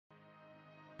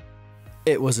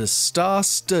It was a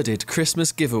star-studded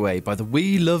Christmas giveaway by the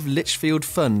We Love Lichfield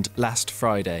Fund last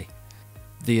Friday.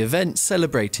 The event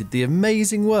celebrated the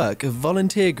amazing work of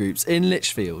volunteer groups in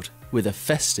Lichfield with a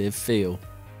festive feel.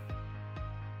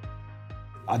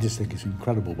 I just think it's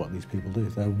incredible what these people do.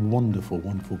 They're wonderful,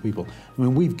 wonderful people. I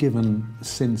mean, we've given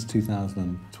since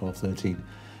 2012-13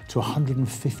 to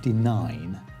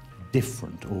 159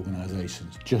 different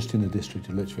organisations just in the district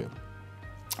of Lichfield.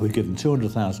 We've given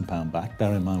 £200,000 back,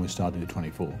 bear in mind we started at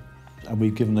 24, and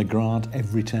we've given a grant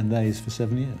every 10 days for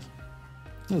 7 years.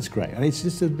 That's great, and it's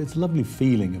just it's a lovely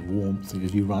feeling of warmth,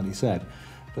 as you rightly said,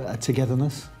 but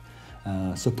togetherness,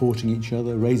 supporting each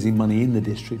other, raising money in the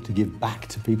district to give back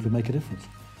to people who make a difference.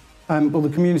 Well, the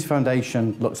Community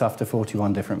Foundation looks after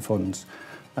 41 different funds,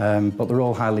 but they're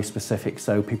all highly specific,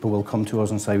 so people will come to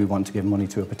us and say we want to give money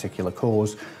to a particular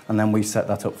cause, and then we set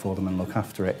that up for them and look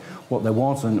after it. What there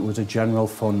wasn't was a general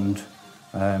fund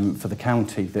for the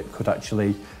county that could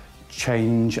actually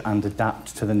change and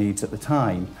adapt to the needs at the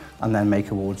time and then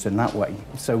make awards in that way.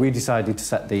 So we decided to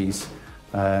set these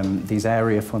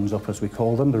area funds up, as we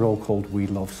call them. They're all called We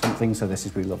Love something, so this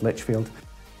is We Love Lichfield.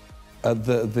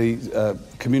 The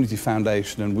Community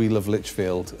Foundation and We Love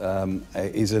Lichfield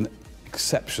is an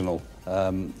exceptional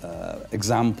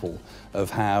example of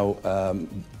how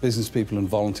business people and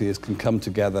volunteers can come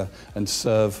together and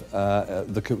serve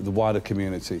the wider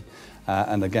community,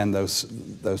 and again those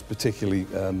particularly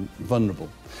vulnerable.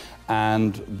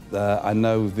 And I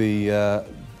know the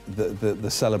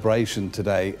celebration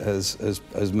today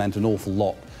has meant an awful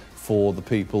lot for the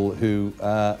people who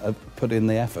have put in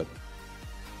the effort.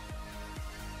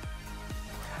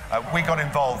 We got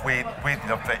involved with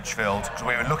Love Lichfield because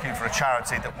we were looking for a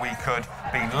charity that we could,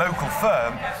 being a local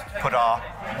firm, put our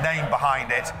name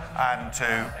behind it and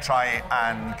to try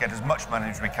and get as much money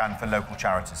as we can for local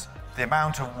charities. The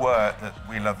amount of work that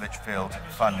We Love Lichfield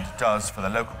Fund does for the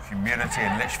local community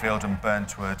in Lichfield and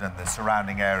Burntwood and the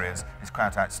surrounding areas is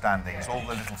quite outstanding. It's all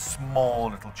the small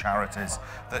little charities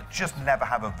that just never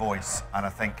have a voice, and I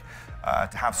think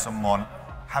to have someone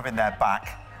having their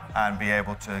back and be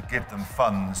able to give them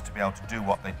funds to be able to do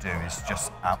what they do is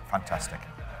just fantastic.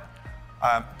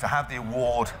 To have the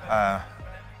award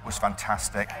was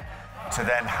fantastic. To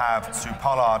then have Sue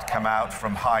Pollard come out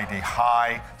from Heidi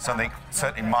High, something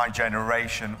certainly my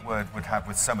generation would have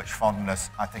with so much fondness,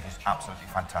 I think is absolutely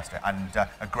fantastic and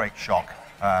a great shock,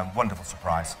 wonderful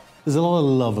surprise. There's a lot of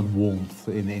love and warmth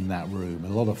in that room, a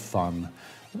lot of fun.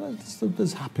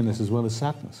 There's happiness as well as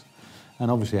sadness. And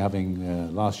obviously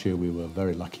having, last year we were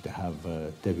very lucky to have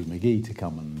Debbie McGee to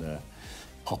come and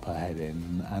pop her head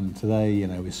in. And today, you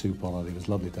know, with Sue Pollard, it was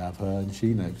lovely to have her, and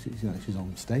she's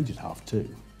on stage at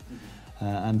 2:30.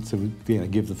 And to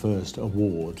give the first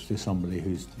award to somebody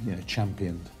who's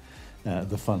championed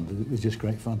the fund, it was just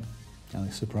great fun and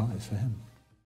a surprise for him.